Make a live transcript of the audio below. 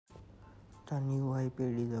The new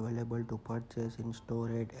iPad is available to purchase in store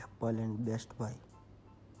at Apple and Best Buy.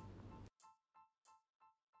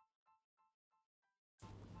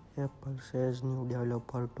 Apple says new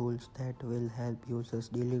developer tools that will help users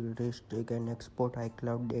delete, restrict, and export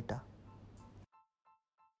iCloud data.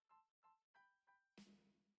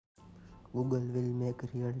 Google will make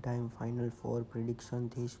real-time Final Four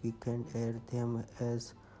predictions this weekend, air them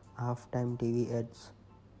as halftime TV ads.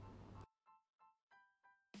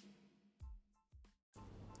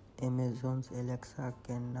 Amazon's Alexa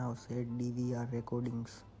can now set DVR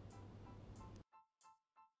recordings.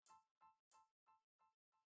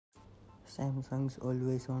 Samsung's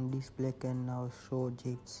always-on display can now show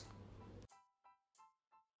GIFs.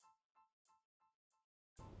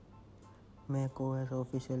 macOS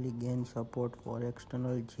officially gained support for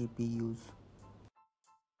external GPUs.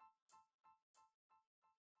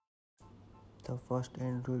 The first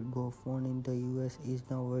Android Go phone in the US is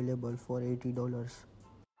now available for $80.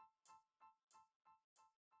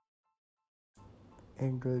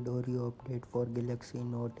 Android Oreo update for Galaxy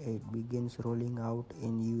Note 8 begins rolling out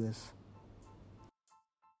in US.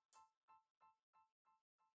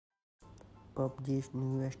 PUBG's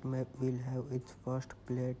newest map will have its first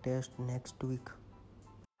play test next week.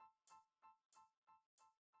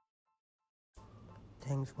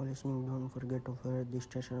 Thanks for listening. Don't forget to follow this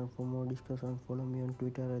station for more discussion. Follow me on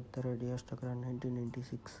Twitter at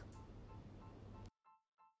 @Yashtakra1996.